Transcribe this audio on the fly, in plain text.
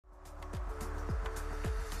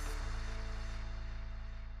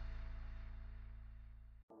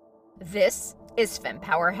This is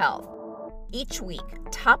FemPower Health. Each week,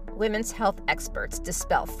 top women's health experts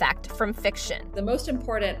dispel fact from fiction. The most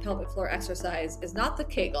important pelvic floor exercise is not the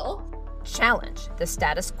Kegel. Challenge the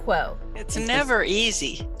status quo. It's never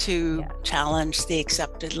easy to challenge the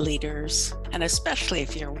accepted leaders, and especially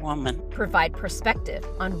if you're a woman. Provide perspective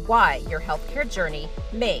on why your healthcare journey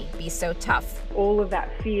may be so tough. All of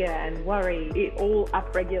that fear and worry, it all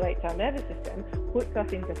upregulates our nervous system, puts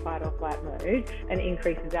us into fight or flight mode, and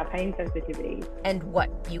increases our pain sensitivity. And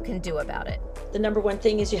what you can do about it. The number one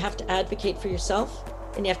thing is you have to advocate for yourself,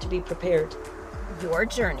 and you have to be prepared. Your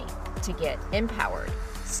journey to get empowered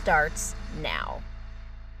starts now.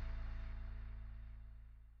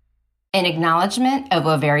 In acknowledgement of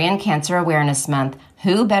Ovarian Cancer Awareness Month,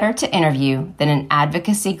 who better to interview than an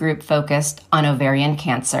advocacy group focused on ovarian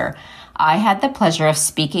cancer? I had the pleasure of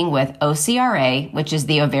speaking with OCRA, which is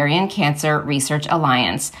the Ovarian Cancer Research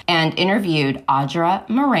Alliance, and interviewed Audra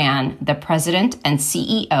Moran, the president and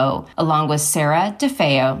CEO, along with Sarah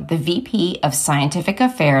DeFeo, the VP of Scientific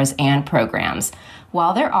Affairs and Programs.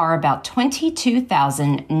 While there are about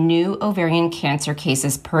 22,000 new ovarian cancer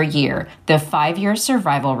cases per year, the 5-year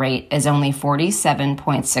survival rate is only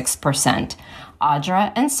 47.6%.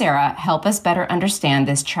 Audra and Sarah help us better understand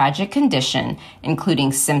this tragic condition,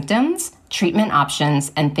 including symptoms, treatment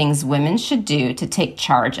options, and things women should do to take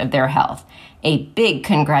charge of their health. A big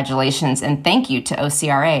congratulations and thank you to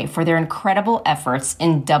OCRA for their incredible efforts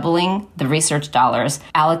in doubling the research dollars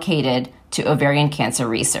allocated to ovarian cancer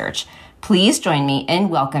research. Please join me in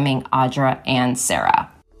welcoming Audra and Sarah.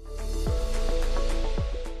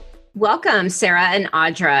 Welcome, Sarah and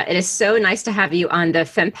Audra. It is so nice to have you on the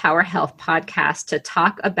FemPower Health podcast to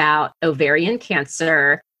talk about ovarian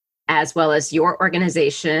cancer, as well as your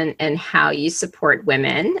organization and how you support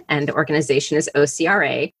women. And the organization is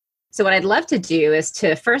OCRA. So what I'd love to do is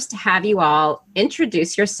to first have you all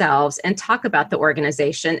introduce yourselves and talk about the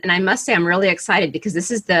organization. And I must say, I'm really excited because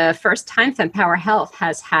this is the first time FemPower Health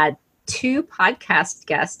has had 2 podcast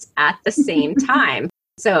guests at the same time.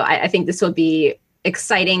 So I think this will be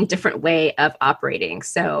exciting, different way of operating.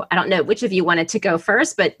 So I don't know which of you wanted to go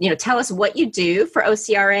first, but tell us what you do for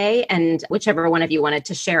OCRA, and whichever one of you wanted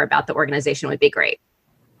to share about the organization would be great.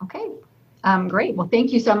 Okay, great. Well,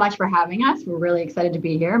 thank you so much for having us. We're really excited to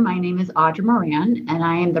be here. My name is Audra Moran, and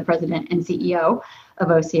I am the president and CEO of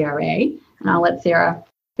OCRA. And I'll let Sarah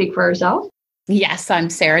speak for herself. Yes,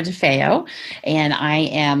 I'm Sarah DeFeo, and I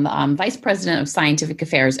am Vice President of Scientific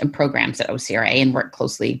Affairs and Programs at OCRA and work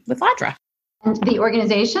closely with Audra. And the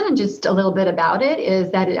organization, and just a little bit about it,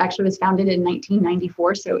 is that it actually was founded in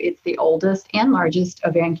 1994, so it's the oldest and largest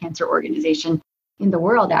ovarian cancer organization in the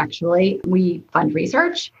world, actually. We fund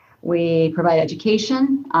research, we provide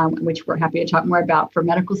education, which we're happy to talk more about for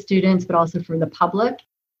medical students, but also for the public,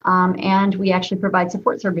 and we actually provide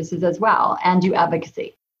support services as well and do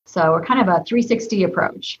advocacy. So we're kind of a 360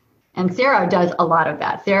 approach. And Sarah does a lot of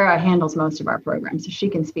that. Sarah handles most of our programs, so she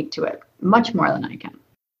can speak to it much more than I can.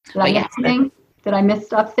 Did I miss anything? Did I miss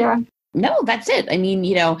stuff, Sarah? No, that's it. I mean,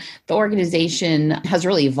 the organization has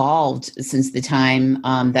really evolved since the time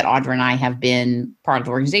that Audra and I have been part of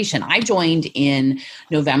the organization. I joined in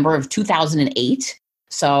November of 2008.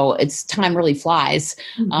 So time really flies.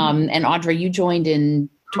 Mm-hmm. And Audra, you joined in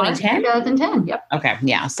 2010? 2010, yep. Okay,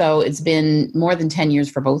 yeah. So it's been more than 10 years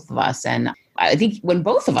for both of us. And I think when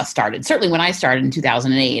both of us started, certainly when I started in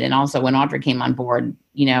 2008, and also when Audra came on board,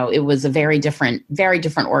 it was a very different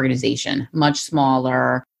organization, much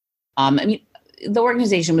smaller. The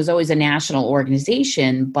organization was always a national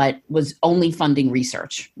organization, but was only funding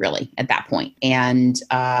research, really, at that point. And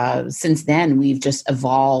since then, we've just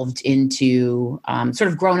evolved into sort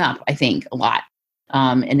of grown up, I think, a lot.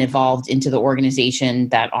 And evolved into the organization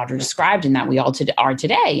that Audra described and that we all are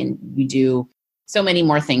today. And we do so many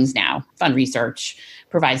more things now: fund research,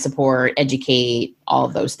 provide support, educate, all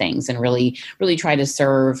of those things, and really, really try to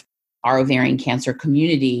serve our ovarian cancer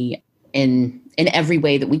community in every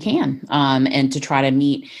way that we can, and to try to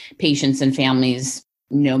meet patients and families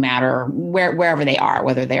no matter wherever they are,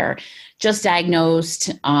 whether they're just diagnosed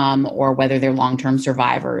or whether they're long-term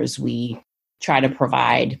survivors. We try to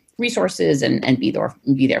provide resources and be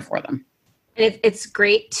there for them. It's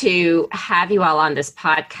great to have you all on this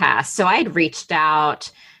podcast. So I had reached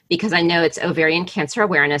out because I know it's Ovarian Cancer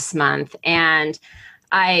Awareness Month, and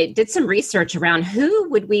I did some research around who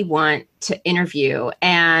would we want to interview.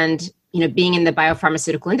 And, being in the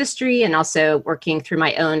biopharmaceutical industry and also working through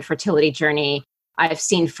my own fertility journey, I've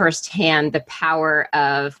seen firsthand the power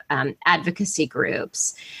of advocacy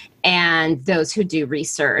groups and those who do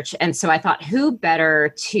research. And so I thought, who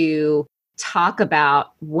better to talk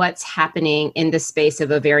about what's happening in the space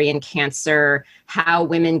of ovarian cancer, how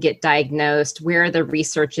women get diagnosed, where the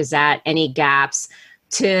research is at, any gaps,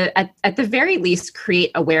 to, at the very least,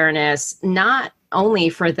 create awareness, not only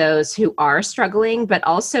for those who are struggling, but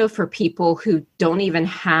also for people who don't even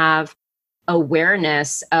have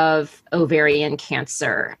awareness of ovarian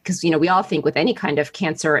cancer. Because, we all think with any kind of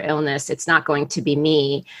cancer or illness, it's not going to be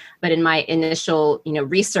me. But in my initial,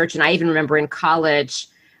 research, and I even remember in college,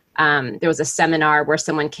 there was a seminar where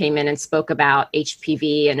someone came in and spoke about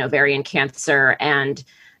HPV and ovarian cancer. And,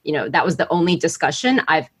 that was the only discussion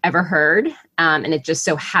I've ever heard. And it just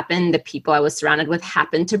so happened the people I was surrounded with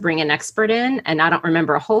happened to bring an expert in. And I don't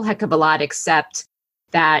remember a whole heck of a lot, except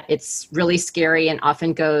that it's really scary and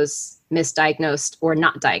often goes misdiagnosed or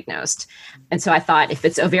not diagnosed. And so I thought, if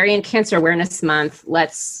it's Ovarian Cancer Awareness Month,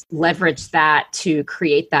 let's leverage that to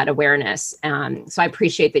create that awareness. So I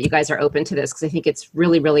appreciate that you guys are open to this, because I think it's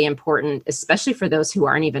really, really important, especially for those who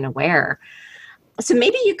aren't even aware. So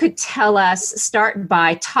maybe you could start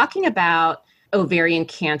by talking about ovarian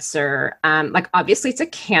cancer. Obviously it's a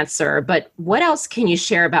cancer, but what else can you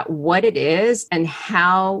share about what it is and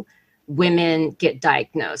how women get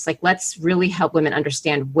diagnosed? Let's really help women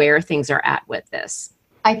understand where things are at with this.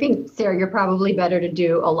 I think, Sarah, you're probably better to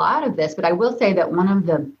do a lot of this, but I will say that one of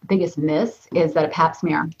the biggest myths is that a pap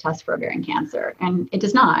smear tests for ovarian cancer, and it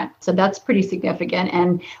does not. So that's pretty significant.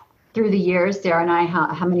 And through the years, Sarah and I,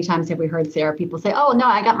 how many times have we heard, Sarah, people say, oh, no,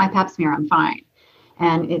 I got my pap smear, I'm fine.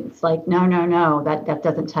 And it's like, no, that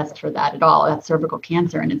doesn't test for that at all. That's cervical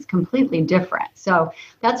cancer, and it's completely different. So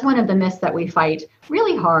that's one of the myths that we fight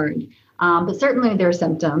really hard. But certainly there are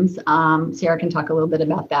symptoms. Sarah can talk a little bit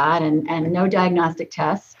about that, and no diagnostic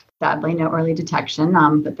test, sadly, no early detection,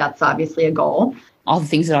 but that's obviously a goal. All the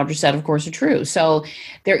things that Audra said, of course, are true. So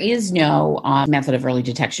there is no method of early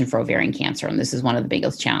detection for ovarian cancer, and this is one of the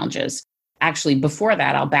biggest challenges. Actually, before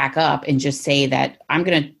that, I'll back up and just say that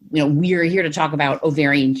we're here to talk about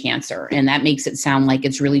ovarian cancer, and that makes it sound like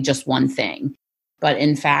it's really just one thing. But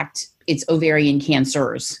in fact, it's ovarian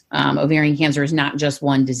cancers. Ovarian cancer is not just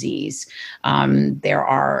one disease. There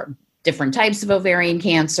are different types of ovarian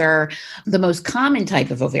cancer. The most common type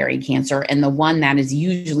of ovarian cancer, and the one that is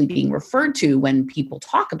usually being referred to when people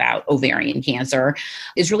talk about ovarian cancer,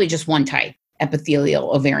 is really just one type, epithelial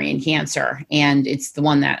ovarian cancer. And it's the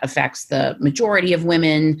one that affects the majority of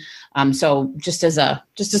women. So just to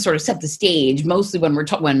sort of set the stage, mostly when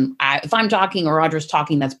if I'm talking or Audra's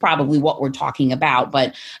talking, that's probably what we're talking about.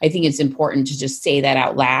 But I think it's important to just say that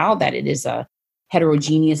out loud, that it is a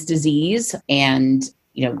heterogeneous disease. And,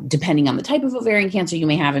 depending on the type of ovarian cancer you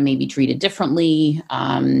may have, it may be treated differently.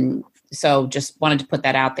 So just wanted to put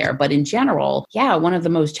that out there. But in general, one of the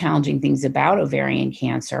most challenging things about ovarian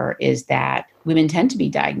cancer is that women tend to be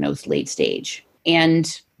diagnosed late stage. And,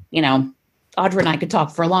 Audra and I could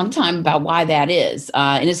talk for a long time about why that is.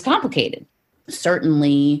 And it's complicated.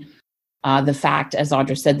 Certainly, the fact, as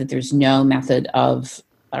Audra said, that there's no method of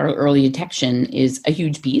early detection is a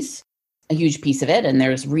huge piece of it. And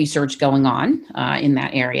there's research going on in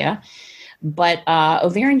that area. But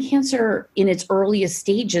ovarian cancer in its earliest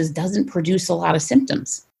stages doesn't produce a lot of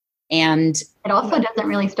symptoms. And it also doesn't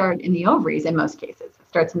really start in the ovaries in most cases. It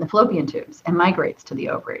starts in the fallopian tubes and migrates to the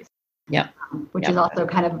ovaries. Yep. Which is also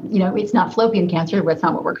kind of, it's not fallopian cancer, that's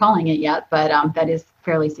not what we're calling it yet, but that is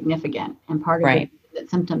fairly significant. And part of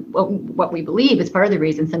what we believe is part of the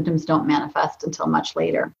reason symptoms don't manifest until much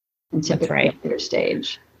later, and typically at a later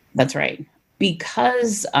stage. That's right.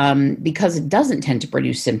 Because it doesn't tend to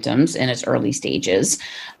produce symptoms in its early stages.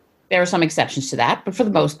 There are some exceptions to that, but for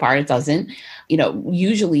the most part, it doesn't.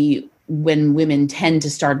 Usually when women tend to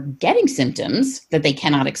start getting symptoms that they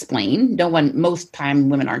cannot explain, most time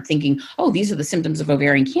women aren't thinking, oh, these are the symptoms of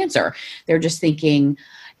ovarian cancer. They're just thinking,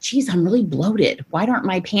 geez, I'm really bloated. Why aren't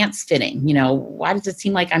my pants fitting? Why does it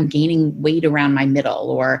seem like I'm gaining weight around my middle?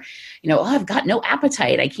 Or, oh, I've got no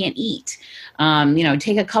appetite. I can't eat.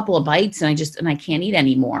 Take a couple of bites and I can't eat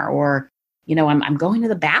anymore. Or, I'm going to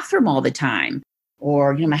the bathroom all the time.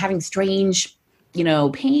 Or, I'm having strange,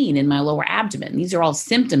 pain in my lower abdomen. These are all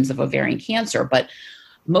symptoms of ovarian cancer, but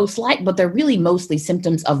they're really mostly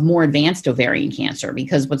symptoms of more advanced ovarian cancer,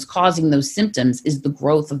 because what's causing those symptoms is the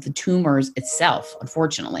growth of the tumors itself,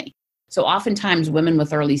 unfortunately. So oftentimes women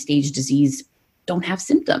with early stage disease don't have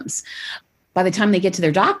symptoms. By the time they get to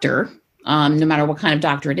their doctor, no matter what kind of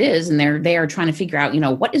doctor it is, and they are trying to figure out,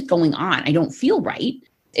 what is going on? I don't feel right.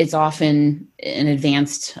 It's often an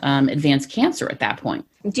advanced cancer at that point.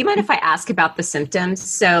 Do you mind if I ask about the symptoms?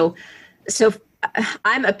 So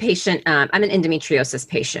I'm a patient, I'm an endometriosis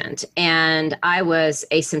patient, and I was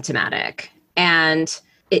asymptomatic. And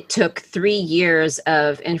it took 3 years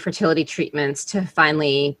of infertility treatments to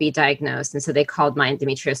finally be diagnosed. And so they called my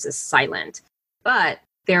endometriosis silent. But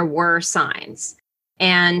there were signs.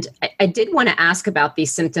 And I did want to ask about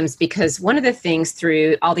these symptoms because one of the things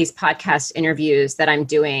through all these podcast interviews that I'm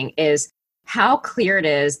doing is how clear it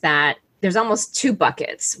is that there's almost two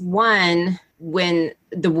buckets. One, when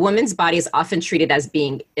the woman's body is often treated as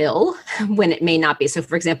being ill when it may not be. So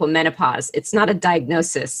for example, menopause, it's not a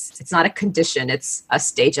diagnosis, it's not a condition, it's a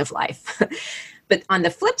stage of life. But on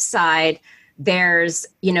the flip side, there's,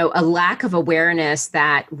 a lack of awareness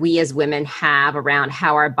that we as women have around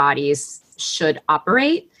how our bodies should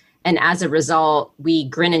operate. And as a result, we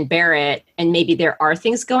grin and bear it. And maybe there are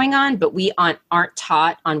things going on, but we aren't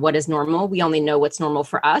taught on what is normal. We only know what's normal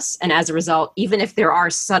for us. And as a result, even if there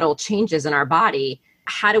are subtle changes in our body,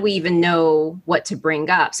 how do we even know what to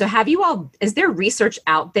bring up? So is there research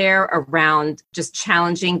out there around just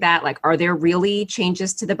challenging that? Like, are there really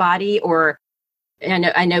changes to the body? And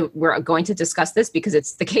I know we're going to discuss this because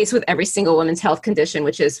it's the case with every single women's health condition,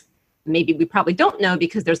 which is maybe we probably don't know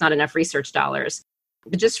because there's not enough research dollars.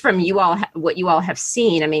 But just from you all, what you all have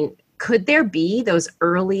seen, I mean, could there be those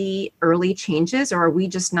early changes, or are we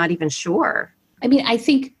just not even sure? I mean, I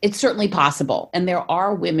think it's certainly possible. And there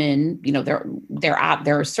are women,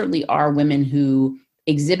 there certainly are women who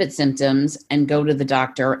exhibit symptoms and go to the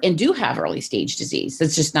doctor and do have early stage disease.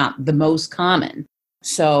 That's just not the most common.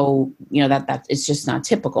 So, that it's just not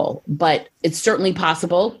typical, but it's certainly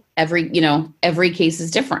possible. Every case is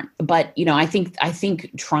different. But, I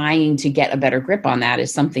think trying to get a better grip on that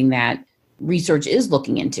is something that research is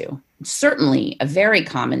looking into. Certainly a very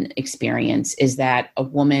common experience is that a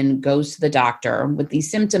woman goes to the doctor with these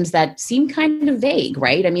symptoms that seem kind of vague,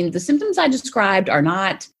 right? I mean, the symptoms I described are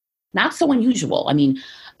not so unusual. I mean,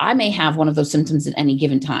 I may have one of those symptoms at any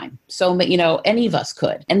given time. So, any of us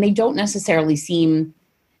could. And they don't necessarily seem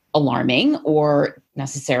alarming or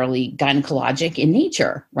necessarily gynecologic in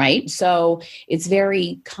nature, right? So it's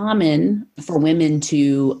very common for women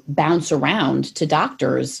to bounce around to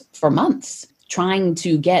doctors for months trying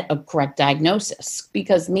to get a correct diagnosis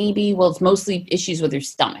because it's mostly issues with your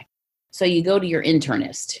stomach. So you go to your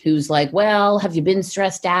internist who's like, well, have you been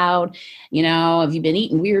stressed out? Have you been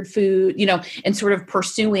eating weird food? And sort of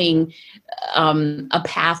pursuing a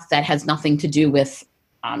path that has nothing to do with,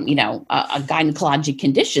 a gynecologic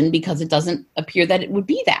condition because it doesn't appear that it would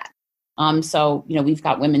be that. So, we've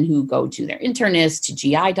got women who go to their internists, to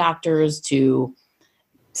GI doctors, to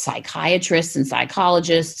psychiatrists and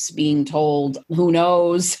psychologists being told, who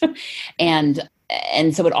knows? And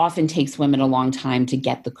so it often takes women a long time to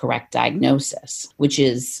get the correct diagnosis, which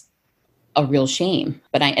is a real shame.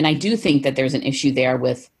 But I do think that there's an issue there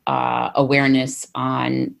with awareness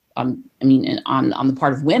on the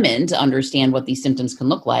part of women to understand what these symptoms can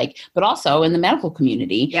look like, but also in the medical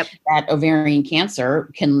community, that ovarian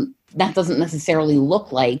cancer that doesn't necessarily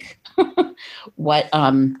look like what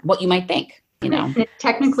you might think. It's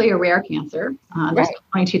technically a rare cancer. There's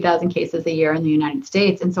 22,000 cases a year in the United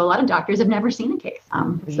States. And so a lot of doctors have never seen a case.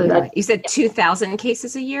 You said 2,000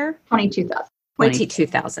 cases a year? 22,000.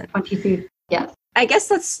 22,000. 22, yes. I guess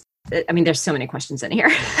there's so many questions in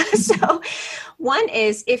here. So one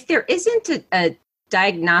is, if there isn't a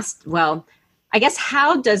diagnostic, well, I guess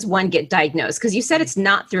how does one get diagnosed? Because you said it's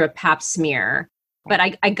not through a pap smear. But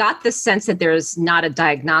I got the sense that there's not a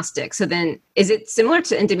diagnostic. So then is it similar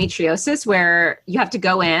to endometriosis where you have to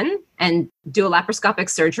go in and do a laparoscopic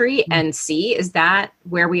surgery and see, is that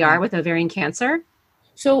where we are with ovarian cancer?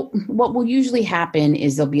 So what will usually happen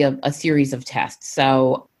is there'll be a series of tests.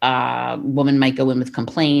 So a woman might go in with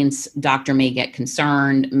complaints. Doctor may get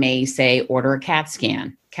concerned, may say, order a CAT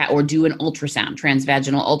scan or do an ultrasound,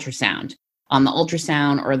 transvaginal ultrasound. On the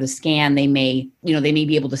ultrasound or the scan, they may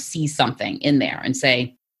be able to see something in there and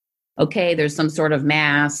say, okay, there's some sort of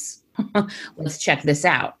mass. Let's check this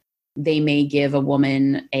out. They may give a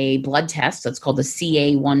woman a blood test that's called the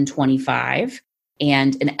CA-125,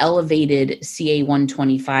 and an elevated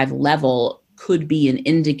CA-125 level could be an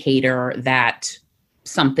indicator that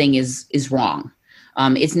something is wrong.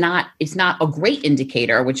 It's not a great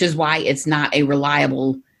indicator, which is why it's not a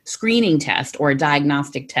reliable screening test or a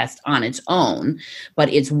diagnostic test on its own, but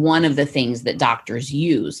it's one of the things that doctors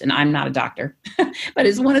use. And I'm not a doctor, but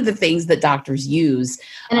it's one of the things that doctors use.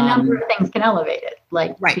 And a number of things can elevate it,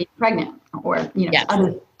 like being pregnant or,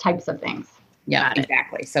 other types of things. Yeah,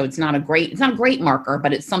 exactly. So it's not a great marker,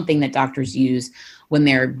 but it's something that doctors use when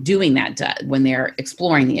they're doing that, when they're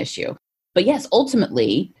exploring the issue. But yes,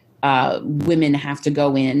 ultimately, women have to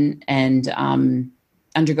go in and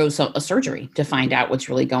undergo a surgery to find out what's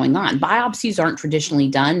really going on. Biopsies aren't traditionally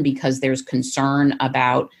done because there's concern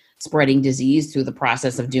about spreading disease through the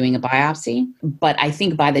process of doing a biopsy. But I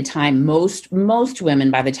think by the time most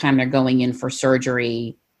women, by the time they're going in for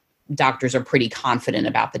surgery, doctors are pretty confident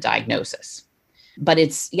about the diagnosis. But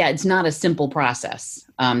it's not a simple process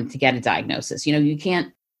to get a diagnosis. You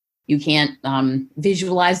can't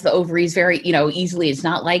visualize the ovaries very, easily. It's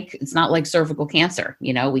not like cervical cancer.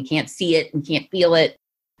 We can't see it, we can't feel it.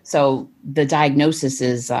 So the diagnosis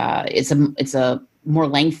is it's a more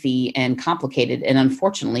lengthy and complicated and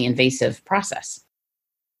unfortunately invasive process.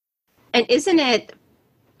 And isn't it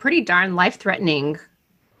pretty darn life-threatening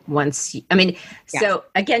So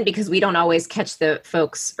again, because we don't always catch the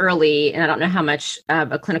folks early, and I don't know how much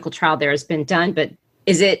a clinical trial there has been done, but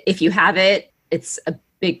is it, if you have it, it's a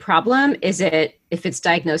big problem? Is it, if it's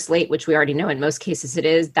diagnosed late, which we already know in most cases it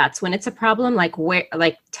is, that's when it's a problem?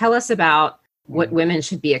 Tell us about what women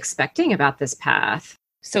should be expecting about this path.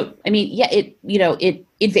 So, it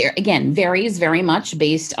varies very much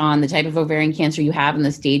based on the type of ovarian cancer you have and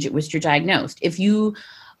the stage at which you're diagnosed. If you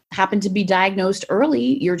happen to be diagnosed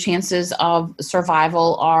early, your chances of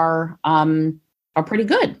survival are pretty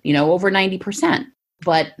good, over 90%.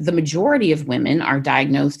 But the majority of women are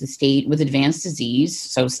diagnosed with advanced disease,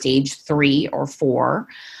 so stage 3 or 4,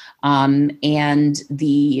 and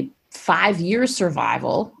the 5-year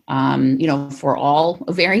survival, for all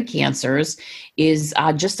ovarian cancers is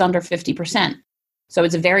just under 50%. So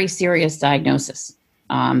it's a very serious diagnosis,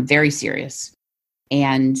 very serious.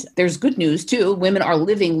 And there's good news too. Women are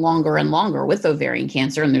living longer and longer with ovarian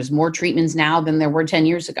cancer, and there's more treatments now than there were 10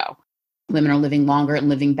 years ago. Women are living longer and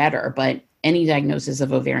living better, but any diagnosis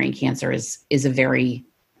of ovarian cancer is very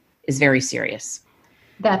serious.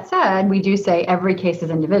 That said, we do say every case is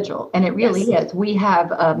individual, and it really is. We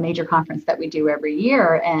have a major conference that we do every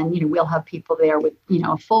year, and we'll have people there with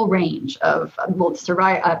a full range of will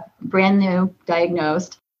survive brand new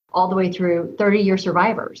diagnosed all the way through 30-year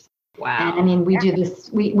survivors. Wow. And we do this.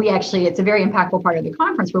 We actually, it's a very impactful part of the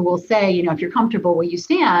conference where we'll say, if you're comfortable, will you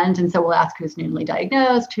stand? And so we'll ask who's newly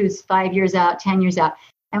diagnosed, who's 5 years out, 10 years out.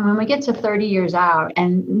 And when we get to 30 years out,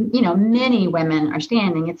 and many women are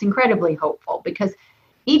standing, it's incredibly hopeful because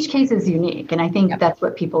each case is unique. And I think that's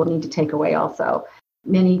what people need to take away also.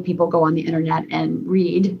 Many people go on the internet and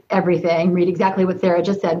read exactly what Sarah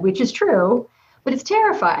just said, which is true, but it's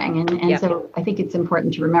terrifying. And so I think it's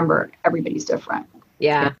important to remember everybody's different.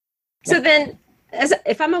 Yeah. So then,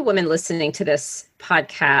 if I'm a woman listening to this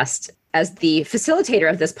podcast, as the facilitator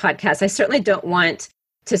of this podcast, I certainly don't want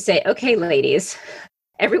to say, okay, ladies,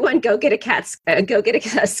 everyone go get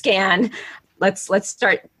a scan. Let's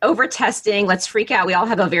start over testing. Let's freak out. We all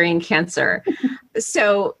have ovarian cancer.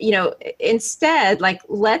 So, instead,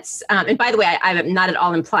 let's, and by the way, I'm not at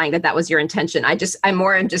all implying that was your intention. I'm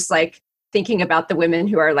more just thinking about the women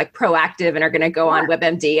who are proactive and are going to go on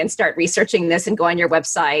WebMD and start researching this and go on your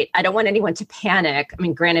website. I don't want anyone to panic.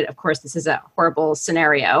 Granted, of course, this is a horrible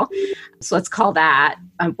scenario. So let's call that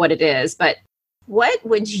what it is. But what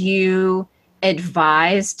would you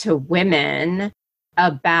advise to women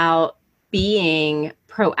about being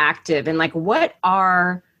proactive, and what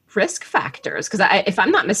are risk factors? Because if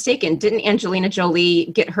I'm not mistaken, didn't Angelina Jolie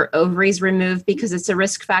get her ovaries removed because it's a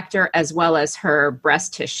risk factor, as well as her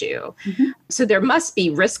breast tissue? Mm-hmm. So there must be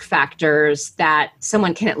risk factors that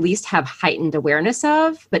someone can at least have heightened awareness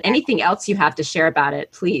of. But anything else you have to share about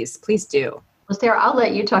it, please do. Well, Sarah, I'll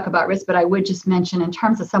let you talk about risk, but I would just mention, in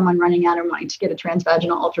terms of someone running out and wanting to get a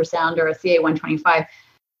transvaginal ultrasound or a CA-125,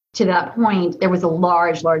 to that point, there was a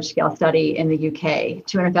large-scale study in the UK,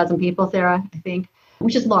 200,000 people, Sarah, I think,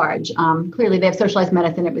 which is large. Clearly, they have socialized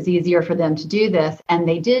medicine. It was easier for them to do this, and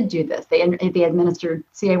they did do this. They administered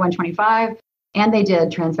CA-125, and they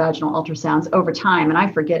did transvaginal ultrasounds over time. And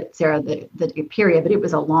I forget, Sarah, the period, but it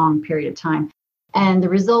was a long period of time. And the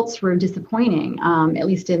results were disappointing, at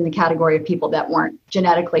least in the category of people that weren't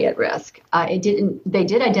genetically at risk. They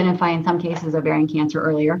did identify in some cases ovarian cancer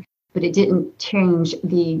earlier, but it didn't change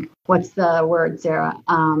the, what's the word, Sarah?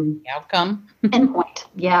 Outcome. Endpoint.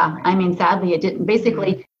 Yeah. Sadly, it didn't.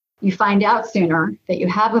 Basically, you find out sooner that you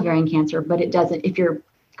have ovarian cancer, but it doesn't, if you're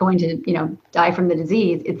going to, die from the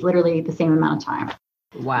disease, it's literally the same amount of time.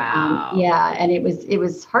 Wow. And it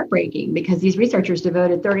was heartbreaking because these researchers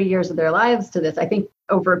devoted 30 years of their lives to this, I think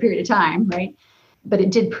over a period of time, right? But it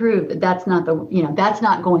did prove that that's not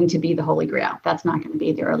going to be the holy grail. That's not going to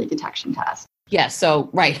be the early detection test. Yeah. So,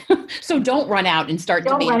 right. So don't run out and start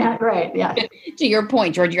Don't run out, right. Yeah. To your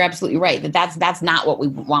point, George, you're absolutely right. That's not what we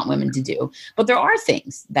want women to do. But there are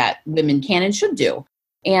things that women can and should do.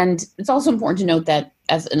 And it's also important to note that,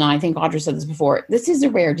 and I think Audra said this before, this is a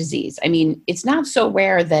rare disease. It's not so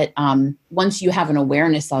rare that once you have an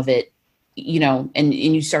awareness of it, and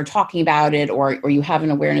you start talking about it, or you have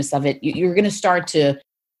an awareness of it, you're going to start to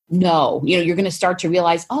know, you're going to start to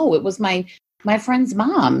realize, oh, it was my friend's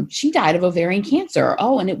mom. She died of ovarian cancer.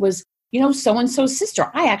 Oh, and it was, so-and-so's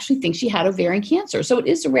sister. I actually think she had ovarian cancer. So it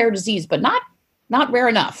is a rare disease, but not rare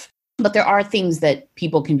enough. But there are things that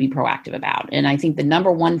people can be proactive about. And I think the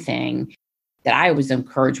number one thing that I always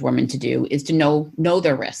encourage women to do is to know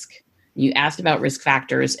their risk. You asked about risk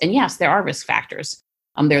factors, and yes, there are risk factors.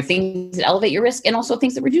 There are things that elevate your risk and also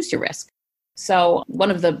things that reduce your risk. So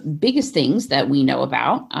one of the biggest things that we know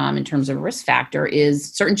about in terms of risk factor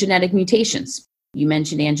is certain genetic mutations. You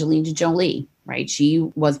mentioned Angelina Jolie, right? She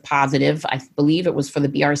was positive, I believe it was for the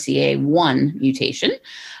BRCA1 mutation,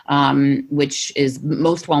 which is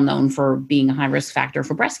most well known for being a high risk factor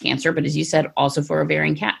for breast cancer, but as you said, also for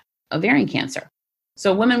ovarian cancer.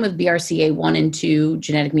 So women with BRCA1 and 2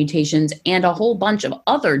 genetic mutations and a whole bunch of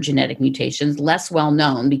other genetic mutations, less well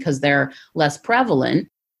known because they're less prevalent,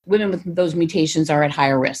 women with those mutations are at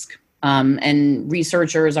higher risk. And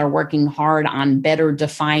researchers are working hard on better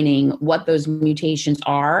defining what those mutations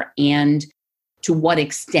are and to what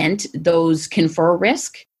extent those confer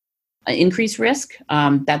risk, increased risk.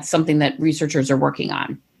 That's something that researchers are working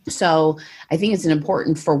on. So I think it's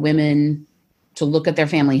important for women to look at their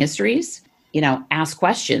family histories, ask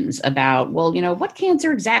questions about, well, what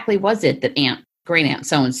cancer exactly was it that great aunt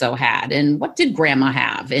so-and-so had? And what did grandma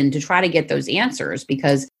have? And to try to get those answers,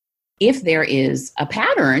 because if there is a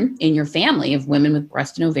pattern in your family of women with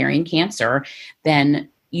breast and ovarian cancer, then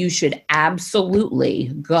you should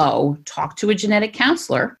absolutely go talk to a genetic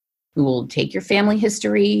counselor who will take your family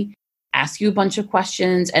history, ask you a bunch of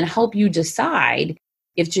questions, and help you decide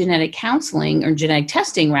if genetic counseling or genetic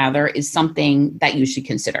testing rather is something that you should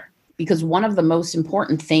consider. Because one of the most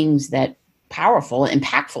important things powerful,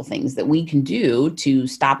 impactful things that we can do to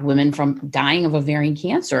stop women from dying of ovarian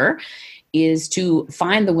cancer is to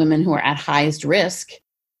find the women who are at highest risk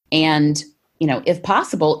and, if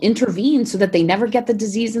possible, intervene so that they never get the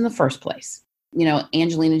disease in the first place.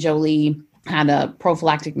 Angelina Jolie had a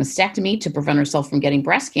prophylactic mastectomy to prevent herself from getting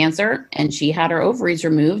breast cancer, and she had her ovaries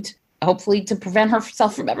removed, hopefully to prevent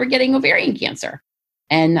herself from ever getting ovarian cancer.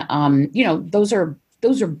 And, those are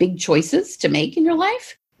big choices to make in your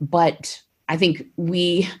life. But I think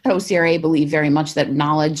we at OCRA believe very much that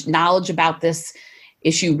knowledge about this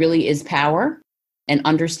issue really is power, and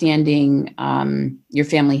understanding your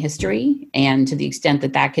family history, and to the extent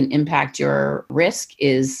that can impact your risk,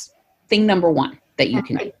 is thing number one that you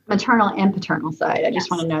can do. Maternal and paternal side. I just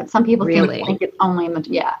want to note, some people think it's only,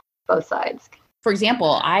 both sides. For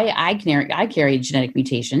example, I carry a genetic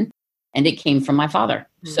mutation, and it came from my father.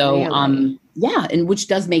 So, and which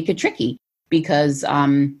does make it tricky because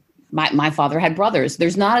my father had brothers.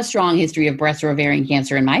 There's not a strong history of breast or ovarian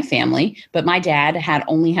cancer in my family, but my dad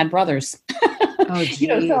only had brothers. Oh,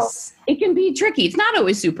 geez. So it can be tricky. It's not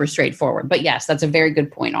always super straightforward. But yes, that's a very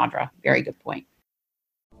good point, Audra. Very good point.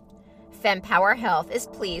 FemPower Health is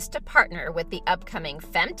pleased to partner with the upcoming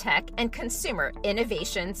FemTech and Consumer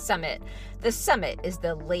Innovation Summit. The summit is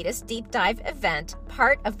the latest deep dive event,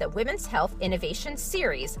 part of the Women's Health Innovation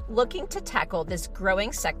Series, looking to tackle this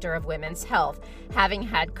growing sector of women's health, having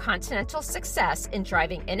had continental success in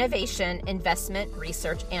driving innovation, investment,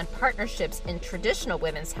 research, and partnerships in traditional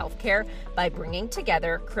women's healthcare by bringing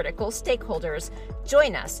together critical stakeholders.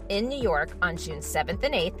 Join us in New York on June 7th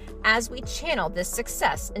and 8th as we channel this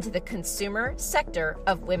success into the consumer sector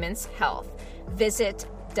of women's health. Visit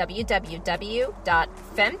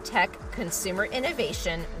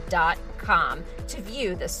www.femtechconsumerinnovation.com to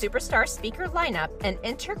view the superstar speaker lineup and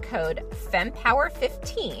enter code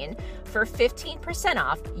FEMPOWER15 for 15%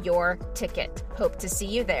 off your ticket. Hope to see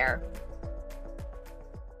you there.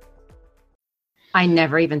 I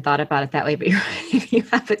never even thought about it that way, but if you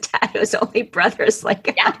have a dad who's only brothers,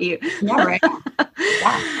 how do you? Yeah, right.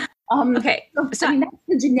 Yeah. Okay. So that's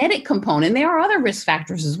the genetic component. There are other risk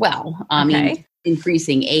factors as well.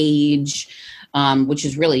 Increasing age, which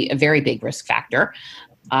is really a very big risk factor.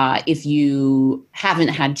 If you haven't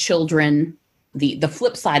had children, the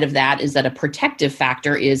flip side of that is that a protective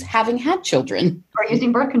factor is having had children. Or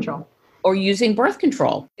using birth control.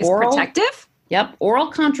 Is protective? Yep. Oral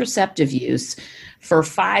contraceptive use for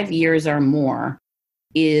 5 years or more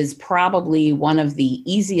is probably one of the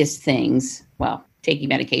easiest things. Well, taking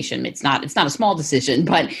medication, it's not a small decision,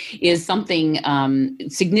 but is something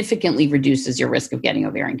significantly reduces your risk of getting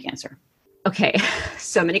ovarian cancer. Okay.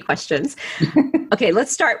 So many questions. Okay.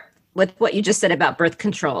 Let's start with what you just said about birth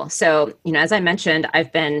control. So, as I mentioned,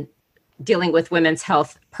 I've been dealing with women's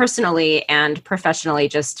health personally and professionally,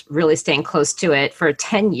 just really staying close to it for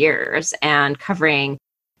 10 years and covering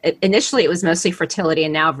initially it was mostly fertility,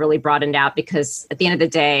 and now I've really broadened out because at the end of the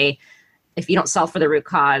day, if you don't solve for the root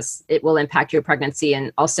cause, it will impact your pregnancy.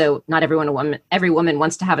 And also not every woman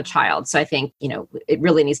wants to have a child. So I think, it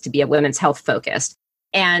really needs to be a women's health focused.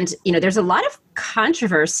 And, there's a lot of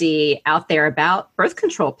controversy out there about birth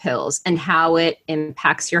control pills and how it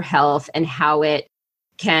impacts your health and how it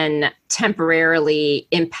can temporarily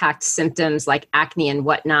impact symptoms like acne and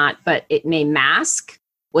whatnot, but it may mask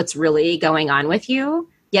what's really going on with you.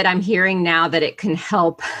 Yet I'm hearing now that it can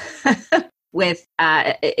help with,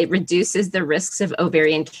 it reduces the risks of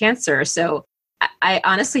ovarian cancer. So I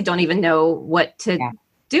honestly don't even know what to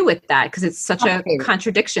do with that because it's such a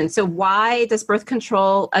contradiction. So why does birth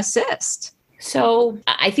control assist? So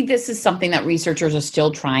I think this is something that researchers are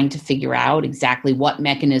still trying to figure out exactly what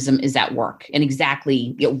mechanism is at work and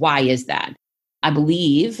exactly why is that. I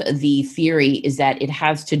believe the theory is that it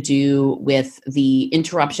has to do with the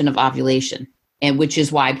interruption of ovulation, and which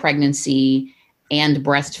is why pregnancy and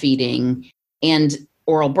breastfeeding and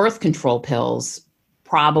oral birth control pills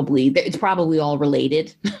it's probably all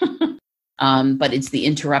related. But it's the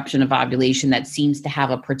interruption of ovulation that seems to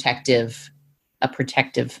have a protective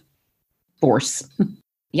force.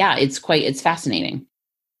 Yeah, it's fascinating.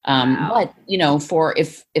 Wow. But, for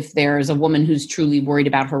if there's a woman who's truly worried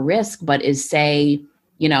about her risk, but is say,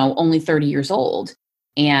 only 30 years old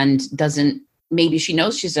and maybe she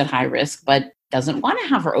knows she's at high risk, but doesn't want to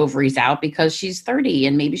have her ovaries out because she's 30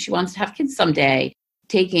 and maybe she wants to have kids someday.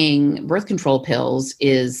 Taking birth control pills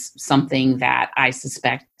is something that I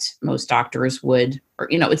suspect most doctors would,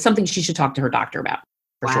 it's something she should talk to her doctor about.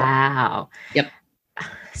 Wow. Sure. Yep.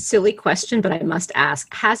 Silly question, but I must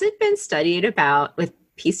ask, has it been studied about with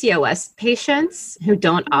PCOS patients who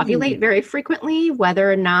don't ovulate very frequently,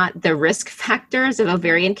 whether or not the risk factors of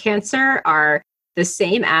ovarian cancer are the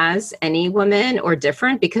same as any woman or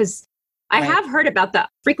different? Because I have heard about the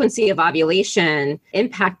frequency of ovulation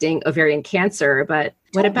impacting ovarian cancer, but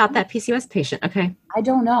what about that PCOS patient? Okay. I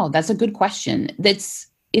don't know. That's a good question.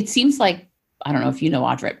 It seems like, I don't know if you know,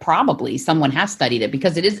 Audrey, probably someone has studied it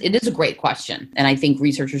because it is a great question. And I think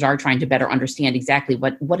researchers are trying to better understand exactly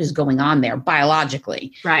what is going on there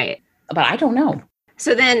biologically. Right. But I don't know.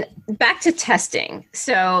 So then back to testing.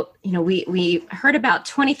 So, we heard about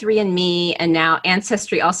 23andMe, and now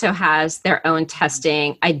Ancestry also has their own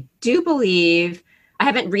testing. I do believe, I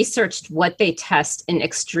haven't researched what they test in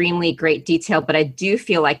extremely great detail, but I do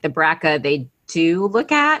feel like the BRCA they do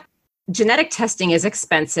look at. Genetic testing is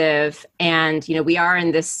expensive, and, we are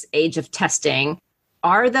in this age of testing.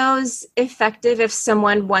 Are those effective if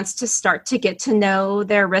someone wants to start to get to know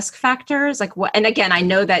their risk factors? Like what? And again, I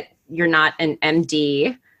know that you're not an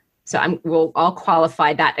MD, so we'll all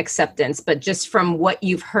qualify that acceptance. But just from what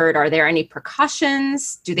you've heard, are there any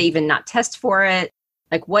precautions? Do they even not test for it?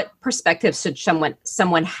 Like what perspective should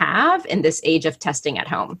someone have in this age of testing at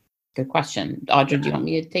home? Good question. Audrey, do you want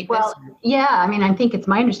me to take this? Well, yeah, I think it's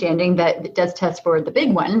my understanding that it does test for the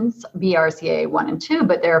big ones, BRCA1 and 2,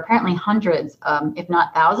 but there are apparently hundreds, if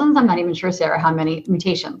not thousands. I'm not even sure, Sarah, how many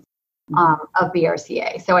mutations of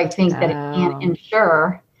BRCA. So I think that it can't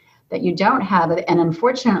ensure that you don't have it. And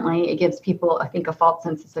unfortunately, it gives people, I think, a false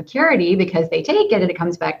sense of security because they take it and it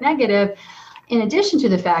comes back negative. In addition to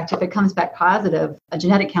the fact, if it comes back positive, a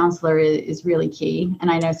genetic counselor is really key. And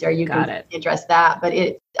I know, Sarah, you can address that, but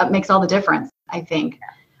it makes all the difference, I think,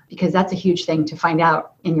 because that's a huge thing to find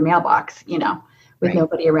out in your mailbox, with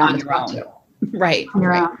nobody around to talk to. Right. On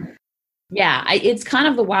your own. Yeah, it's kind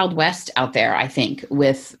of the Wild West out there, I think,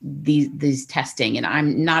 with these testing. And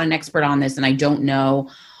I'm not an expert on this, and I don't know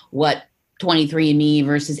what 23andMe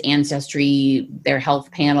versus Ancestry, their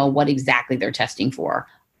health panel, what exactly they're testing for.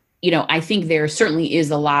 I think there certainly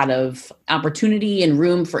is a lot of opportunity and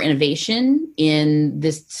room for innovation in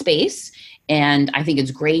this space. And I think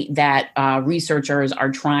it's great that researchers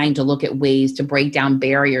are trying to look at ways to break down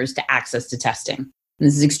barriers to access to testing. And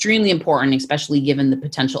this is extremely important, especially given the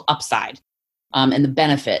potential upside and the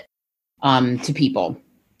benefit to people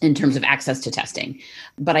in terms of access to testing.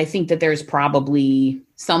 But I think that there's probably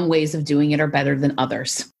some ways of doing it are better than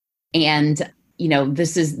others. And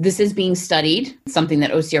this is being studied. Something that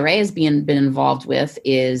OCRA has been involved with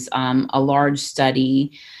is a large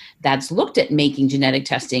study that's looked at making genetic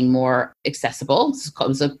testing more accessible. It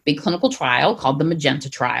was a big clinical trial called the Magenta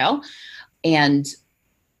trial. And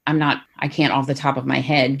I can't off the top of my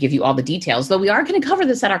head give you all the details, though we are going to cover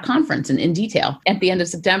this at our conference in detail at the end of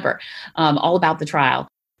September, all about the trial.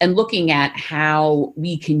 And looking at how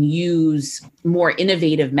we can use more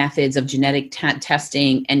innovative methods of genetic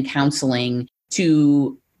testing and counseling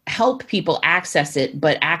to help people access it,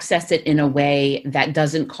 but access it in a way that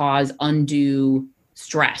doesn't cause undue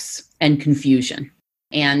stress and confusion.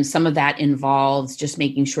 And some of that involves just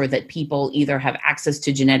making sure that people either have access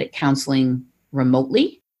to genetic counseling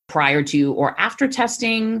remotely prior to or after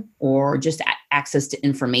testing, or just access to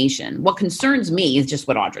information. What concerns me is just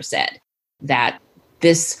what Audra said, that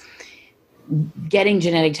this getting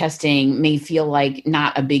genetic testing may feel like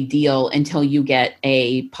not a big deal until you get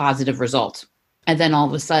a positive result. And then all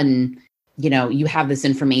of a sudden, you have this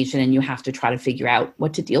information and you have to try to figure out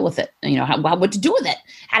what to deal with it, what to do with it,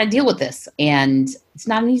 how to deal with this. And it's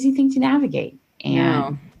not an easy thing to navigate.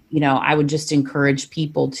 And, I would just encourage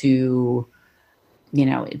people to,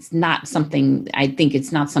 it's not something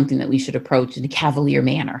that we should approach in a cavalier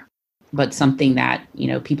manner, but something that,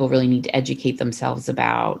 people really need to educate themselves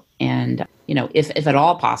about. And, if at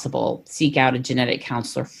all possible, seek out a genetic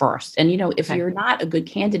counselor first. And, if you're not a good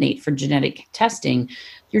candidate for genetic testing,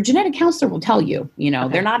 your genetic counselor will tell you,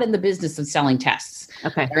 they're not in the business of selling tests.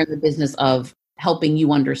 Okay. They're in the business of helping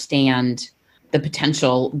you understand the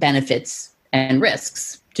potential benefits and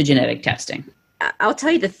risks to genetic testing. I'll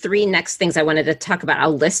tell you the 3 next things I wanted to talk about.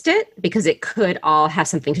 I'll list it because it could all have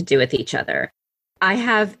something to do with each other. I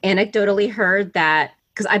have anecdotally heard that,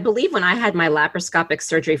 because I believe when I had my laparoscopic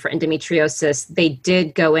surgery for endometriosis, they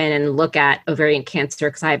did go in and look at ovarian cancer,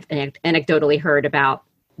 because I've anecdotally heard about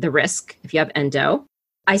the risk if you have endo.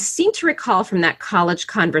 I seem to recall from that college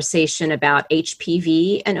conversation about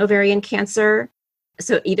HPV and ovarian cancer.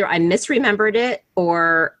 So either I misremembered it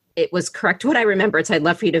or it was correct what I remembered. So I'd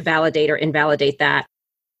love for you to validate or invalidate that.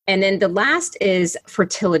 And then the last is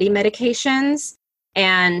fertility medications.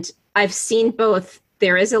 And I've seen both.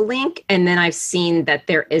 There is a link, and then I've seen that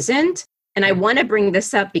there isn't. And I want to bring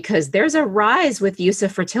this up because there's a rise with use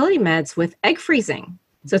of fertility meds with egg freezing.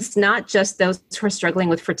 So it's not just those who are struggling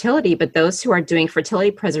with fertility, but those who are doing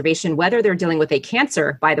fertility preservation, whether they're dealing with a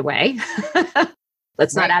cancer, by the way,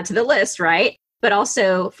 let's not add to the list, right? But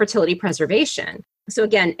also fertility preservation. So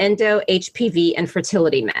again, endo, HPV, and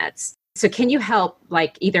fertility meds. So can you help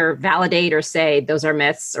either validate or say those are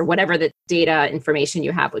myths, or whatever the data information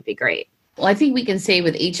you have would be great? Well, I think we can say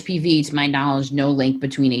with HPV, to my knowledge, no link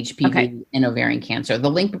between HPV and ovarian cancer.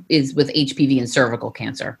 The link is with HPV and cervical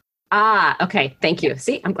cancer. Ah, okay. Thank you.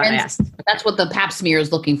 See, I'm glad I asked. That's what the pap smear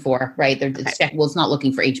is looking for, right? It's not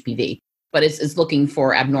looking for HPV, but it's looking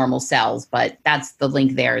for abnormal cells. But that's the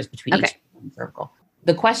link there is between HPV and cervical.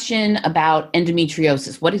 The question about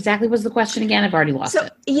endometriosis, what exactly was the question again? I've already lost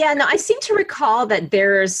it. Yeah, no, I seem to recall that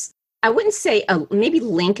I wouldn't say maybe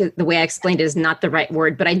link, the way I explained it is not the right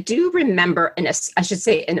word, but I do remember,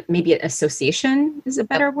 maybe an association is a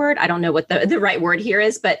better word. I don't know what the right word here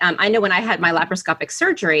is, but I know when I had my laparoscopic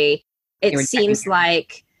surgery, it seems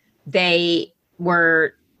like they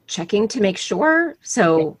were checking to make sure.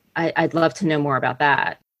 So I'd love to know more about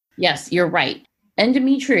that. Yes, you're right.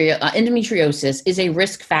 Endometriosis is a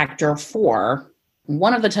risk factor for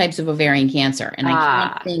one of the types of ovarian cancer. And I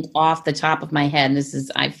can't think off the top of my head. And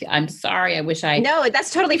I'm sorry. I wish I... No,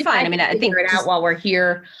 that's totally fine. I think it out while we're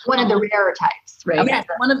here. One of the rarer types, right? Okay.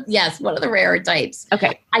 One of the rarer types.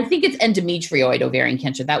 Okay. I think it's endometrioid ovarian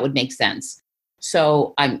cancer. That would make sense.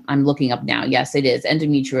 So I'm looking up now. Yes, it is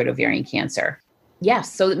endometrioid ovarian cancer.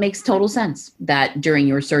 Yes. So it makes total sense that during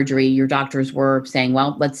your surgery, your doctors were saying,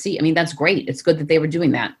 well, let's see. That's great. It's good that they were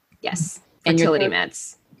doing that. Yes. Fertility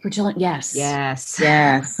meds. Yes. Yes.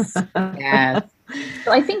 Yes. Yes.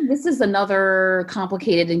 So I think this is another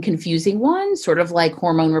complicated and confusing one, sort of like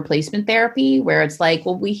hormone replacement therapy, where it's like,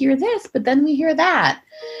 well, we hear this, but then we hear that.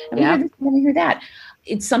 And we hear this, and then we hear that.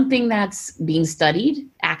 It's something that's being studied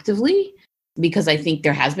actively because I think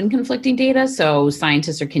there has been conflicting data. So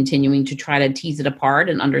scientists are continuing to try to tease it apart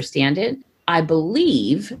and understand it. I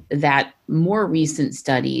believe that more recent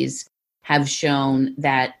studies have shown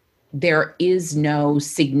that there is no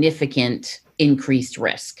significant increased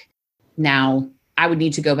risk. Now, I would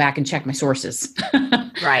need to go back and check my sources.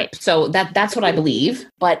 Right. So that's what I believe.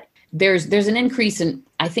 But there's an increase in,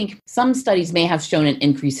 I think some studies may have shown an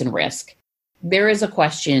increase in risk. There is a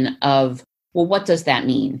question of, well, what does that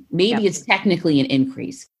mean? Maybe it's technically an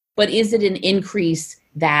increase, but is it an increase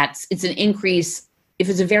it's an increase, if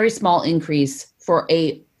it's a very small increase for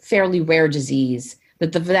a fairly rare disease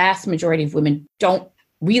that the vast majority of women don't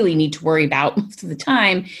really need to worry about most of the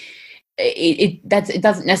time, it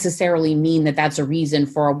doesn't necessarily mean that that's a reason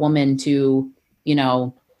for a woman to,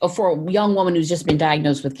 or for a young woman who's just been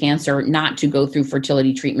diagnosed with cancer, not to go through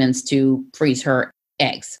fertility treatments to freeze her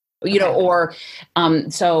eggs,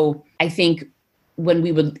 so I think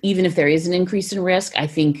even if there is an increase in risk, I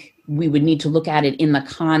think we would need to look at it in the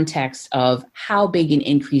context of how big an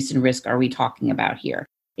increase in risk are we talking about here?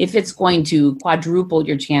 if it's going to quadruple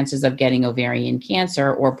your chances of getting ovarian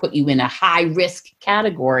cancer or put you in a high risk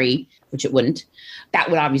category, which it wouldn't, that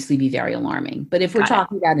would obviously be very alarming. But if we're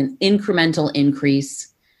talking about an incremental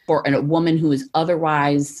increase for a woman who is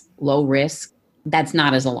otherwise low risk, that's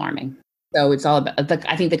not as alarming. So it's all about,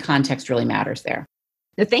 I think the context really matters there.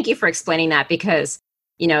 No, thank you for explaining that because,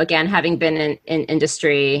 again, having been in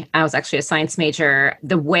industry, I was actually a science major,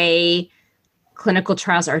 the way clinical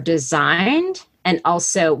trials are designed and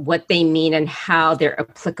also what they mean and how they're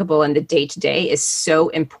applicable in the day-to-day is so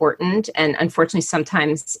important. And unfortunately,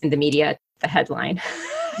 sometimes in the media, the headline.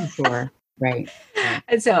 Sure. Right.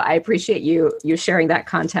 And so I appreciate you sharing that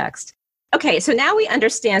context. Okay, so now we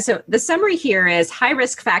understand. So the summary here is high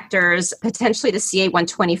risk factors, potentially the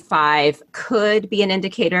CA125 could be an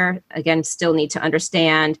indicator. Again, still need to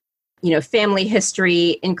understand, family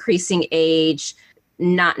history, increasing age,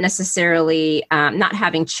 not necessarily not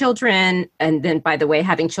having children. And then, by the way,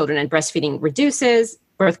 having children and breastfeeding reduces,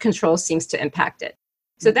 birth control seems to impact it.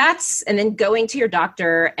 So and then going to your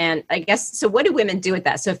doctor. And I guess, so what do women do with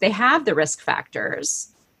that? So if they have the risk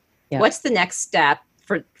factors, what's the next step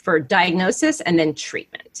for diagnosis and then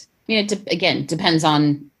treatment? It depends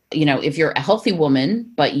on, if you're a healthy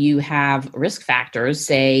woman, but you have risk factors,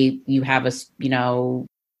 say you have a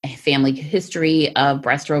family history of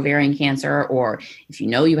breast or ovarian cancer, or if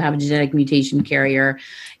you have a genetic mutation carrier,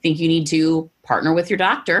 I think you need to partner with your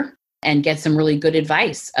doctor and get some really good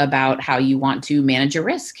advice about how you want to manage your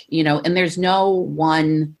risk, and there's no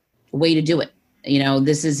one way to do it.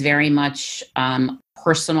 This is very much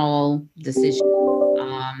personal decision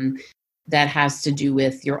that has to do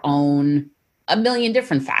with your own, a million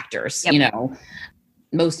different factors,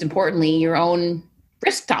 most importantly, your own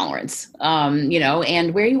risk tolerance,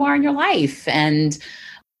 and where you are in your life. And,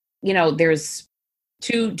 there's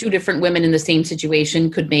two different women in the same situation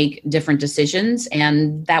could make different decisions,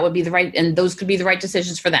 and those could be the right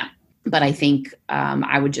decisions for them. But I think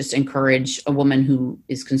I would just encourage a woman who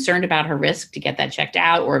is concerned about her risk to get that checked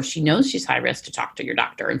out, or if she knows she's high risk, to talk to your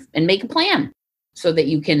doctor and make a plan so that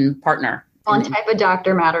you can partner. One type of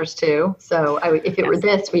doctor matters too. So if it were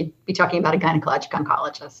this, we'd be talking about a gynecologic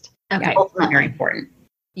oncologist. Okay. Ultimately. Very important.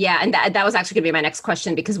 Yeah. And that was actually going to be my next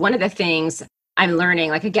question, because one of the things I'm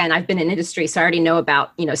learning, again, I've been in industry, so I already know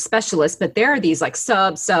about, specialists, but there are these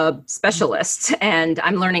sub specialists, and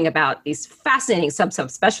I'm learning about these fascinating sub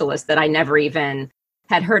specialists that I never even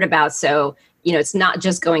had heard about. So, it's not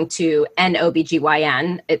just going to an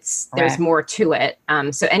OBGYN, there's more to it.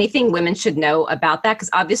 So anything women should know about that,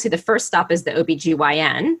 because obviously the first stop is the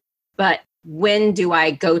OBGYN, but when do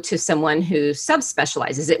I go to someone who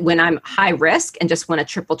subspecializes? Is it when I'm high risk and just want to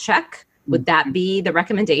triple check? Would that be the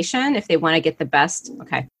recommendation if they want to get the best?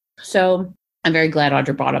 Okay. So I'm very glad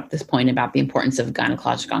Audra brought up this point about the importance of a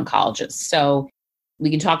gynecologic oncologist. So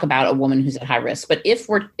we can talk about a woman who's at high risk, but if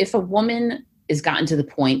a woman is gotten to the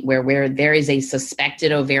point where there is a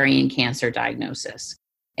suspected ovarian cancer diagnosis,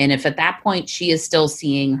 and if at that point she is still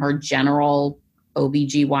seeing her general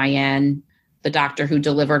OBGYN, the doctor who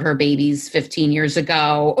delivered her babies 15 years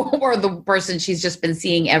ago, or the person she's just been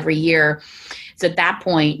seeing every year, it's at that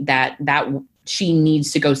point that she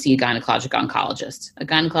needs to go see a gynecologic oncologist. A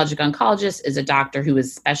gynecologic oncologist is a doctor who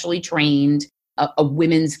is specially trained, a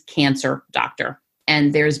women's cancer doctor.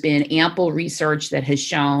 And there's been ample research that has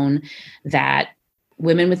shown that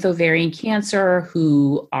women with ovarian cancer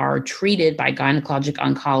who are treated by gynecologic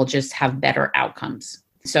oncologists have better outcomes.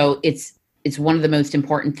 So it's one of the most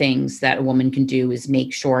important things that a woman can do is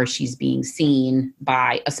make sure she's being seen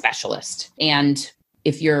by a specialist. And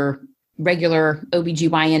if your regular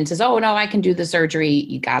OBGYN says, oh, no, I can do the surgery,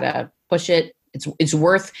 you got to push it. It's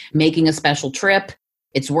worth making a special trip.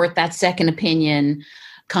 It's worth that second opinion.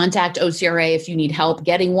 Contact OCRA if you need help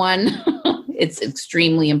getting one. It's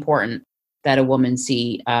extremely important that a woman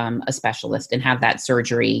see a specialist and have that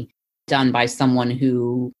surgery done by someone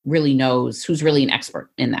who really knows, who's really an expert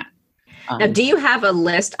in that. Now, do you have a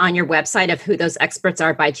list on your website of who those experts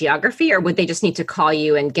are by geography, or would they just need to call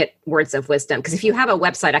you and get words of wisdom? Because if you have a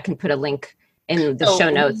website, I can put a link in the show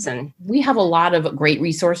notes. And we have a lot of great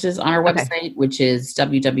resources on our website, which is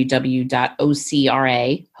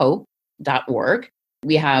www.ocrahope.org.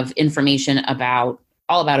 We have information all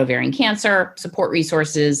about ovarian cancer, support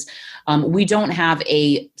resources. We don't have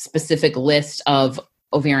a specific list of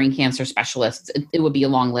ovarian cancer specialists. It would be a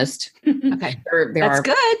long list. Okay. That's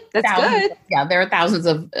good. Yeah, there are thousands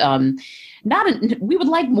of, we would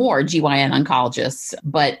like more GYN oncologists,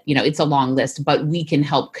 but it's a long list, but we can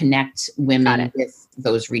help connect women with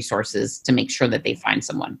those resources to make sure that they find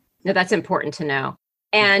someone. No, that's important to know.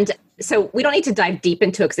 And so we don't need to dive deep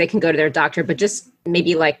into it because they can go to their doctor, but just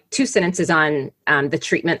maybe like 2 sentences on the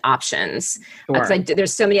treatment options. Sure.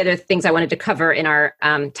 There's so many other things I wanted to cover in our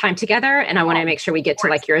time together. And I want to make sure we get to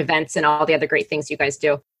like your events and all the other great things you guys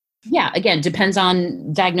do. Yeah, again, depends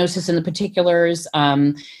on diagnosis and the particulars.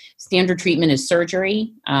 Standard treatment is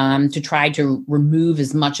surgery to try to remove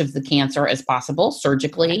as much of the cancer as possible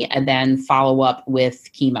surgically, and then follow up with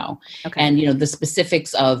chemo. Okay. And, the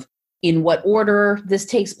specifics of in what order this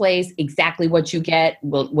takes place, exactly what you get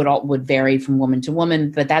would vary from woman to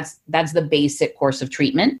woman, but that's the basic course of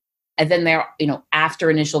treatment. And then after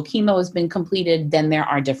initial chemo has been completed, then there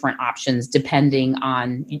are different options depending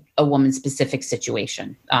on a woman's specific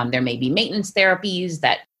situation. There may be maintenance therapies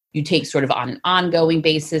that you take sort of on an ongoing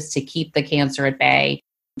basis to keep the cancer at bay.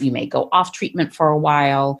 You may go off treatment for a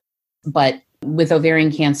while, but with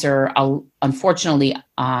ovarian cancer, unfortunately,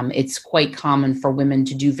 it's quite common for women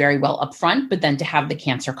to do very well up front, but then to have the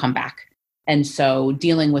cancer come back. And so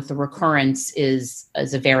dealing with the recurrence is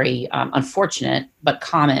a very unfortunate but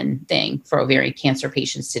common thing for ovarian cancer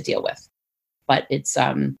patients to deal with. But it's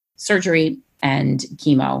surgery and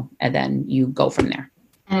chemo, and then you go from there.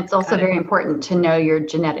 And it's also very important to know your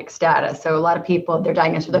genetic status. So a lot of people, they're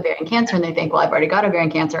diagnosed with ovarian cancer and they think, well, I've already got ovarian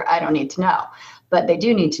cancer, I don't need to know. But they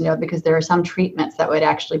do need to know because there are some treatments that would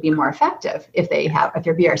actually be more effective if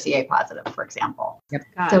you're BRCA positive, for example. Yep.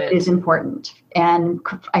 So it is important. And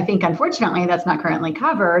I think, unfortunately, that's not currently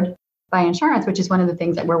covered by insurance, which is one of the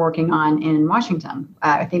things that we're working on in Washington.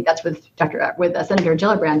 I think that's with Senator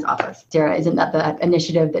Gillibrand's office. Sarah, isn't that the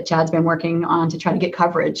initiative that Chad's been working on to try to get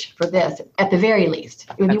coverage for this? At the very least,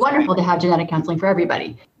 it would be wonderful to have genetic counseling for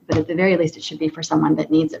everybody, but at the very least, it should be for someone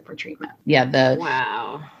that needs it for treatment. Yeah.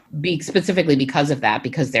 Wow. Specifically because of that,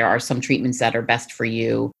 because there are some treatments that are best for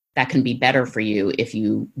you that can be better for you if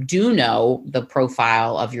you do know the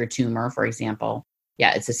profile of your tumor, for example.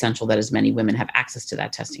 Yeah, it's essential that as many women have access to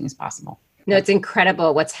that testing as possible. No, it's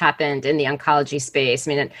incredible what's happened in the oncology space.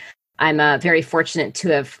 I mean, I'm very fortunate to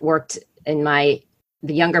have worked in the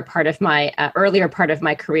younger part of my earlier part of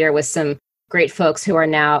my career with some great folks who are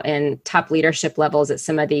now in top leadership levels at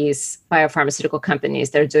some of these biopharmaceutical companies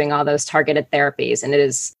that are doing all those targeted therapies. And it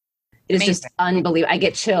is just unbelievable. I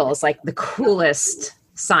get chills, like the coolest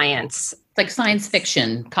science. It's like science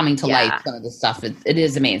fiction coming to life, some of this stuff. It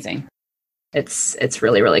is amazing. It's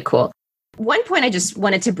really, really cool. One point I just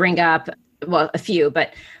wanted to bring up, well, a few,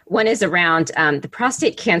 but one is around the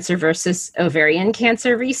prostate cancer versus ovarian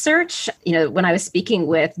cancer research. When I was speaking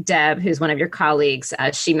with Deb, who's one of your colleagues,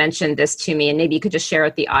 she mentioned this to me, and maybe you could just share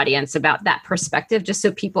with the audience about that perspective, just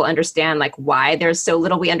so people understand like why there's so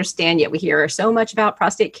little we understand, yet we hear so much about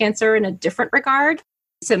prostate cancer in a different regard.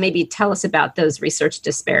 So maybe tell us about those research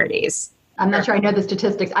disparities. I'm not sure I know the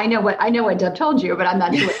statistics. I know what Deb told you, but I'm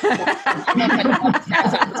not sure.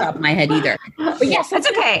 That's off the top of my head either. But yes, that's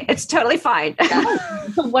okay. It's totally fine.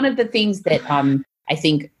 So one of the things that I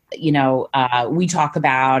think we talk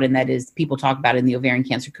about, and that is people talk about in the ovarian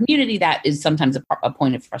cancer community, that is sometimes a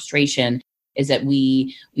point of frustration, is that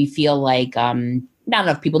we feel like not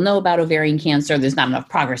enough people know about ovarian cancer. There's not enough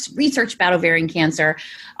progress research about ovarian cancer,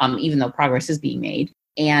 even though progress is being made.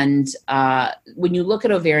 And when you look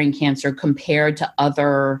at ovarian cancer compared to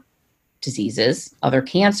other diseases, other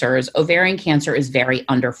cancers, ovarian cancer is very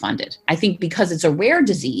underfunded. I think because it's a rare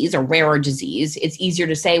disease, a rarer disease, it's easier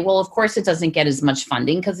to say, well, of course it doesn't get as much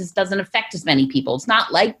funding because it doesn't affect as many people. It's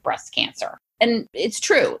not like breast cancer. And it's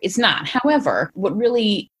true, it's not. However, what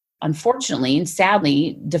really, unfortunately and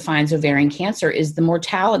sadly, defines ovarian cancer is the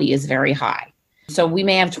mortality is very high. So we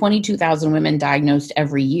may have 22,000 women diagnosed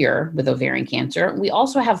every year with ovarian cancer. We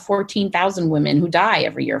also have 14,000 women who die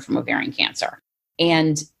every year from ovarian cancer.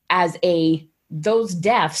 And those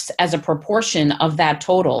deaths as a proportion of that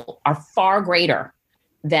total are far greater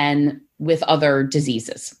than with other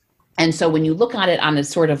diseases. And so when you look at it on a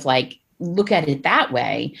sort of like, look at it that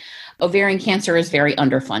way, ovarian cancer is very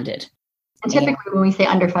underfunded. And typically when we say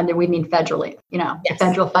underfunded, we mean federally, Yes.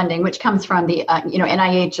 federal funding, which comes from the,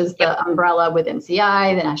 NIH is the umbrella with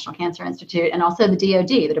NCI, the National Cancer Institute, and also the DoD,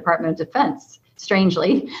 the Department of Defense,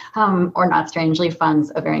 strangely, or not strangely,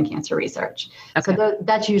 funds ovarian cancer research. Okay. So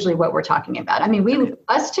that's usually what we're talking about. I mean,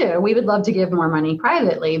 us too, we would love to give more money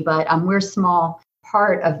privately, but we're a small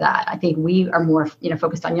part of that. I think we are more,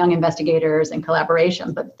 focused on young investigators and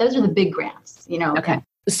collaboration, but those are the big grants, Okay.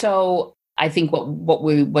 So I think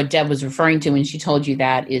what Deb was referring to when she told you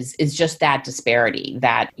that is just that disparity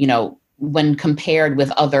that, when compared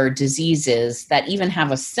with other diseases that even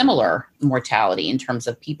have a similar mortality in terms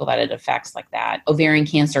of people that it affects like that, ovarian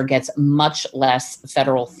cancer gets much less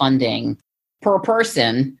federal funding per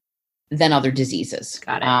person than other diseases.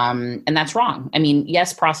 Got it. And that's wrong. I mean,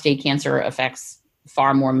 yes, prostate cancer affects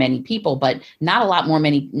far more many people, but not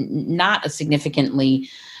a significantly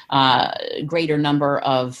greater number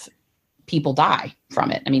of people die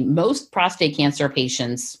from it. I mean, most prostate cancer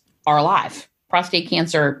patients are alive. Prostate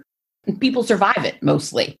cancer, people survive it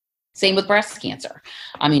mostly. Same with breast cancer.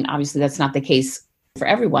 I mean, obviously that's not the case for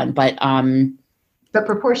everyone, but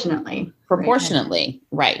proportionately.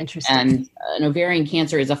 Right. Interesting. And an ovarian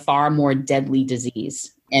cancer is a far more deadly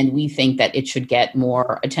disease. And we think that it should get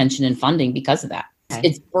more attention and funding because of that. Okay.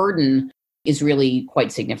 Its burden is really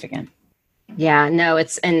quite significant. Yeah, no,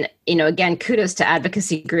 and again, kudos to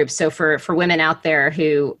advocacy groups. So for women out there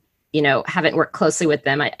who, haven't worked closely with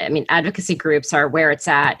them, I mean, advocacy groups are where it's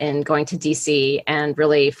at, and going to DC and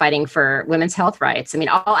really fighting for women's health rights. I mean,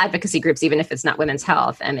 all advocacy groups, even if it's not women's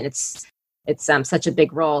health, I mean, it's such a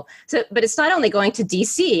big role. So, but it's not only going to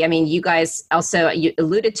DC. I mean, you guys also, you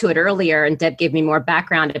alluded to it earlier, and Deb gave me more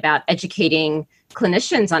background about educating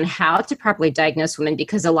clinicians on how to properly diagnose women,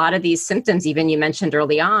 because a lot of these symptoms, even you mentioned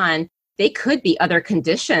early on, they could be other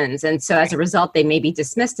conditions. And so as a result, they may be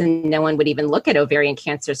dismissed and no one would even look at ovarian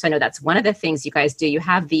cancer. So I know that's one of the things you guys do. You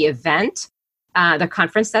have the event, the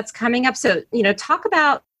conference that's coming up. So, talk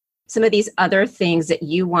about some of these other things that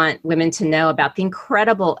you want women to know about, the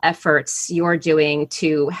incredible efforts you're doing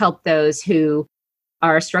to help those who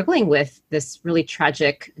are struggling with this really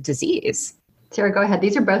tragic disease. Sarah, go ahead.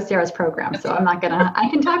 These are both Sarah's programs, so I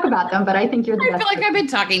can talk about them, but I think you're the best. I feel like I've been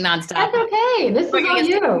talking nonstop. That's okay. This is all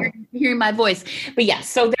you. Hearing my voice. But yes,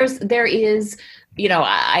 so there is,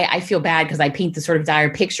 I feel bad because I paint this sort of dire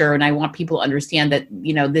picture, and I want people to understand that,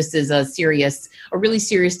 this is a really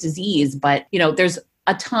serious disease, but, there is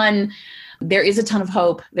a ton of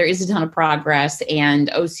hope. There is a ton of progress, and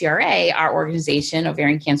OCRA, our organization,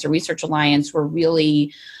 Ovarian Cancer Research Alliance, we're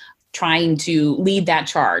really trying to lead that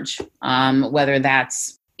charge, whether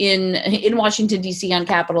that's in Washington, D.C. on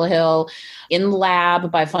Capitol Hill, in the lab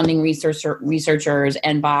by funding researchers,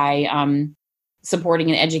 and by supporting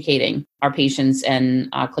and educating our patients and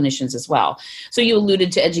clinicians as well. So you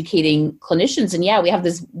alluded to educating clinicians, and yeah, we have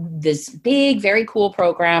this big, very cool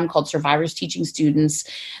program called Survivors Teaching Students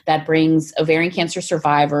that brings ovarian cancer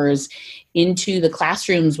survivors into the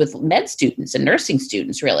classrooms with med students and nursing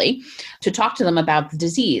students, really, to talk to them about the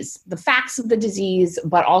disease, the facts of the disease,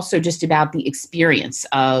 but also just about the experience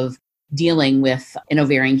of dealing with an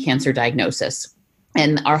ovarian cancer diagnosis.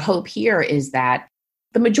 And our hope here is that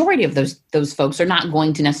the majority of those folks are not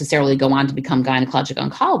going to necessarily go on to become gynecologic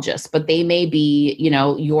oncologists, but they may be,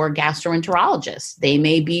 your gastroenterologist, they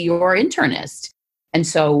may be your internist. And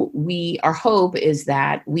so our hope is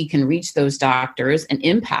that we can reach those doctors and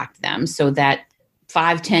impact them so that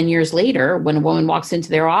 5-10 years later, when a woman walks into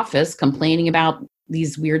their office complaining about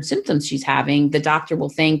these weird symptoms she's having, the doctor will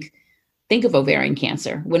think of ovarian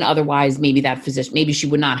cancer, when otherwise maybe she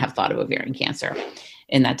would not have thought of ovarian cancer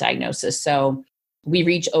in that diagnosis. So we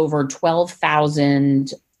reach over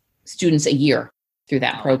 12,000 students a year through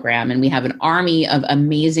that program. And we have an army of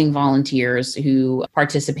amazing volunteers who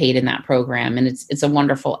participate in that program. And it's a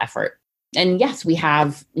wonderful effort. And yes, we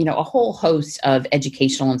have, a whole host of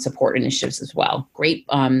educational and support initiatives as well. Great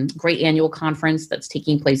annual conference that's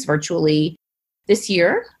taking place virtually this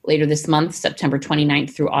year, later this month, September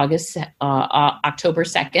 29th through October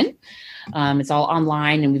 2nd. It's all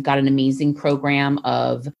online, and we've got an amazing program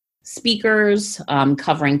of speakers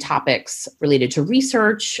covering topics related to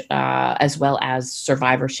research as well as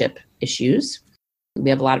survivorship issues. We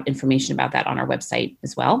have a lot of information about that on our website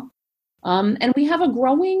as well. And we have a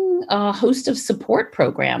growing host of support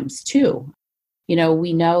programs too.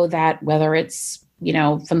 We know that whether it's,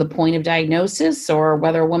 from the point of diagnosis or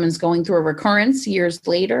whether a woman's going through a recurrence years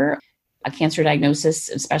later, a cancer diagnosis,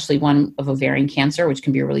 especially one of ovarian cancer, which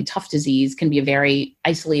can be a really tough disease, can be a very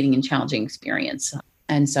isolating and challenging experience.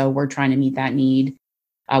 And so we're trying to meet that need.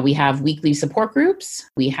 We have weekly support groups.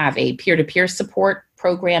 We have a peer-to-peer support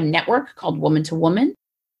program network called Woman to Woman,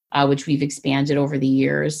 which we've expanded over the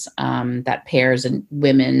years, that pairs a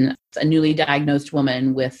newly diagnosed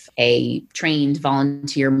woman with a trained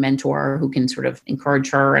volunteer mentor who can sort of encourage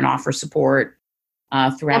her and offer support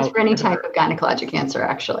throughout. That's for any type of gynecologic cancer,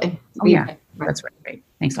 actually. Oh, yeah, that's right.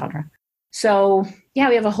 Thanks, Audra. So, yeah,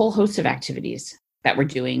 we have a whole host of activities that we're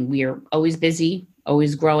doing. We are always busy,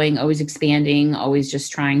 always growing, always expanding, always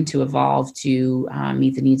just trying to evolve to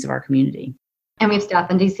meet the needs of our community. And we have staff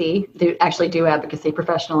in DC that actually do advocacy,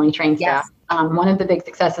 professionally trained staff. Yes. One of the big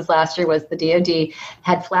successes last year was the DoD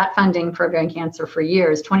had flat funding for ovarian cancer for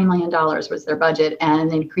years. $20 million was their budget, and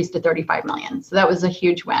they increased to $35 million. So that was a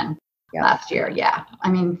huge win. last year. Yeah. I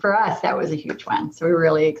mean, for us, that was a huge win. So we were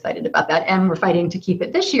really excited about that. And we're fighting to keep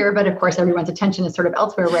it this year. But of course, everyone's attention is sort of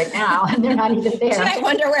elsewhere right now, and they're not even there. I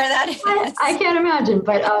wonder where that is. I can't imagine.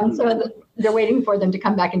 But they're waiting for them to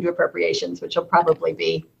come back and do appropriations, which will probably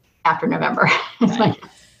be after November.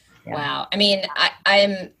 Wow. I mean,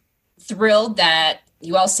 I'm thrilled that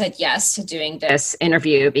you all said yes to doing this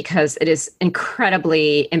interview because it is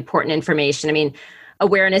incredibly important information. I mean,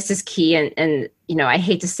 awareness is key. And, you know, I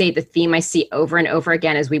hate to say the theme I see over and over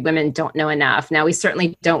again is we women don't know enough. Now, we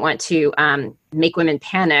certainly don't want to make women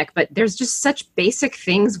panic, but there's just such basic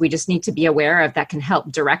things we just need to be aware of that can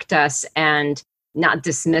help direct us and not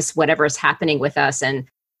dismiss whatever is happening with us. And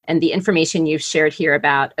the information you've shared here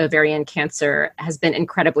about ovarian cancer has been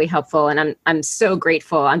incredibly helpful. And I'm so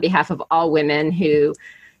grateful on behalf of all women who,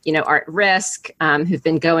 you know, are at risk, who've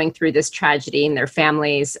been going through this tragedy and their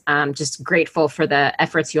families. Just grateful for the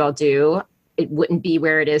efforts you all do. It wouldn't be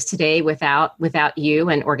where it is today without you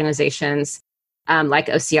and organizations like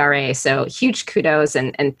OCRA. So huge kudos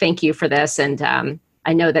and thank you for this. And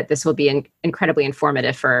I know that this will be incredibly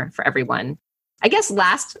informative for everyone. I guess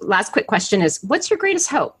last quick question is, what's your greatest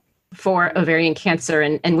hope for ovarian cancer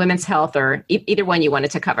and women's health, or either one you wanted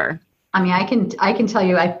to cover? I mean, I can tell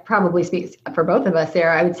you, I probably speak for both of us there.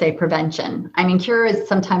 I would say prevention. I mean, cure is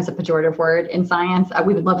sometimes a pejorative word in science.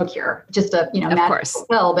 We would love a cure, just a, magical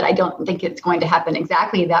pill, but I don't think it's going to happen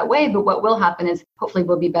exactly that way. But what will happen is hopefully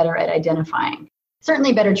we'll be better at identifying,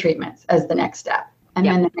 certainly better treatments as the next step. And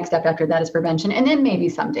then the next step after that is prevention. And then maybe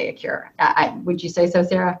someday a cure. Would you say so,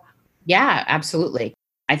 Sarah? Yeah, absolutely.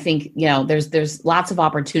 I think, there's lots of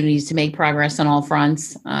opportunities to make progress on all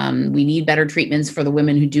fronts. We need better treatments for the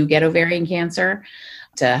women who do get ovarian cancer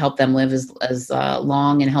to help them live as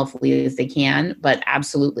long and healthily as they can. But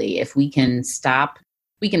absolutely, if we can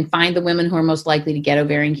find the women who are most likely to get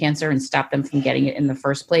ovarian cancer and stop them from getting it in the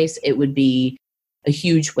first place, it would be a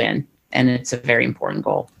huge win. And it's a very important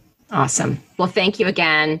goal. Awesome. Well, thank you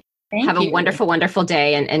again. Have a wonderful, wonderful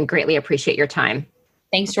day and greatly appreciate your time.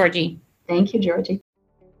 Thanks, Georgie. Thank you, Georgie.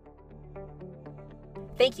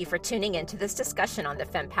 Thank you for tuning in to this discussion on the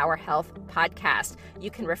FemPower Health podcast.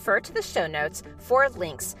 You can refer to the show notes for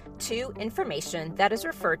links to information that is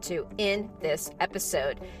referred to in this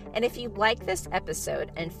episode. And if you like this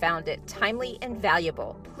episode and found it timely and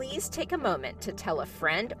valuable, please take a moment to tell a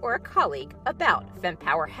friend or a colleague about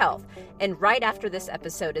FemPower Health. And right after this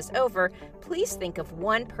episode is over, please think of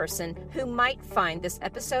one person who might find this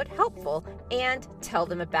episode helpful and tell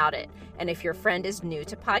them about it. And if your friend is new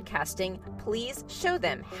to podcasting, please show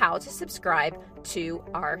them how to subscribe to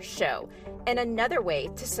our show. And another way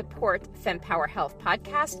to support FemPower Health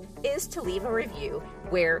Podcast is to leave a review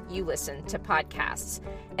where you listen to podcasts.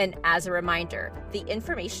 And as a reminder, the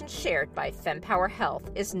information shared by FemPower Health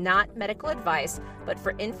is not medical advice, but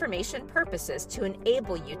for information purposes to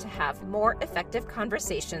enable you to have more effective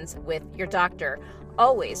conversations with your doctor.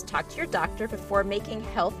 Always talk to your doctor before making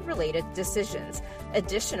health-related decisions.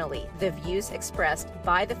 Additionally, the views expressed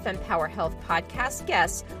by the FemPower Health Podcast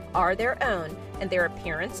guests are their own, and their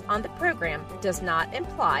appearance on the program does not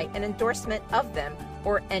imply an endorsement of them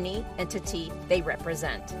or any entity they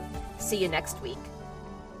represent. See you next week.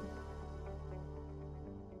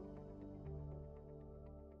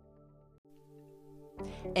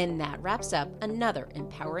 And that wraps up another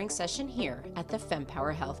empowering session here at the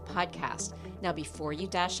FemPower Health Podcast. Now, before you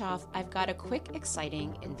dash off, I've got a quick,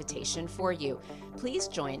 exciting invitation for you. Please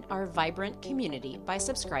join our vibrant community by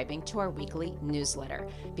subscribing to our weekly newsletter,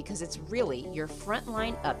 because it's really your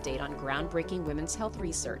frontline update on groundbreaking women's health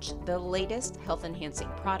research, the latest health-enhancing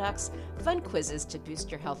products, fun quizzes to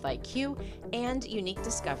boost your health IQ, and unique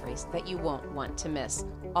discoveries that you won't want to miss.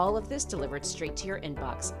 All of this delivered straight to your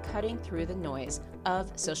inbox, cutting through the noise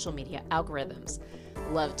of social media algorithms.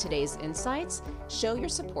 Love today's insights? Show your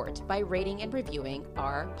support by rating and reviewing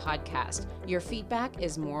our podcast. Your feedback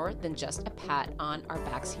is more than just a pat on our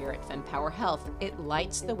backs here at FemPower Health. It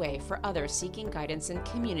lights the way for others seeking guidance and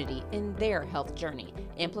community in their health journey,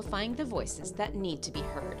 amplifying the voices that need to be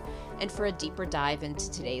heard. And for a deeper dive into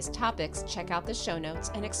today's topics, check out the show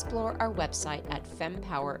notes and explore our website at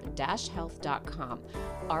fempower-health.com.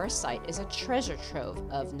 Our site is a treasure trove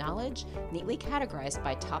of knowledge, neatly categorized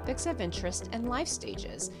by topics of interest and life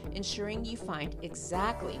stages, ensuring you find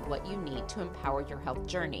exactly what you need to empower your health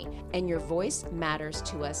journey. And your voice matters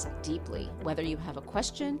to us deeply. Whether you have a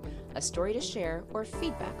question, a story to share, or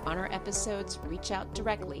feedback on our episodes, reach out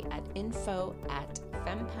directly at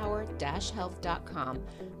info@fempower-health.com.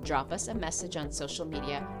 Drop us a message on social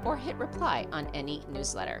media or hit reply on any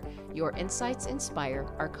newsletter. Your insights inspire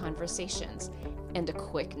our conversations. And a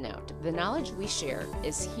quick note, the knowledge we share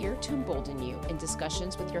is here to embolden you in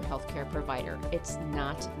discussions with your healthcare provider. It's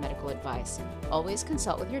not medical advice. Always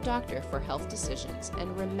consult with your doctor for health decisions.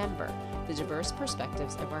 And remember, the diverse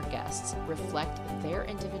perspectives of our guests reflect their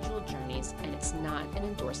individual journeys, and it's not an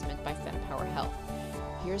endorsement by FemPower Health.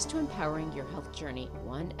 Here's to empowering your health journey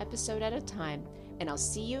one episode at a time, and I'll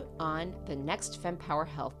see you on the next FemPower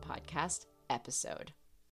Health podcast episode.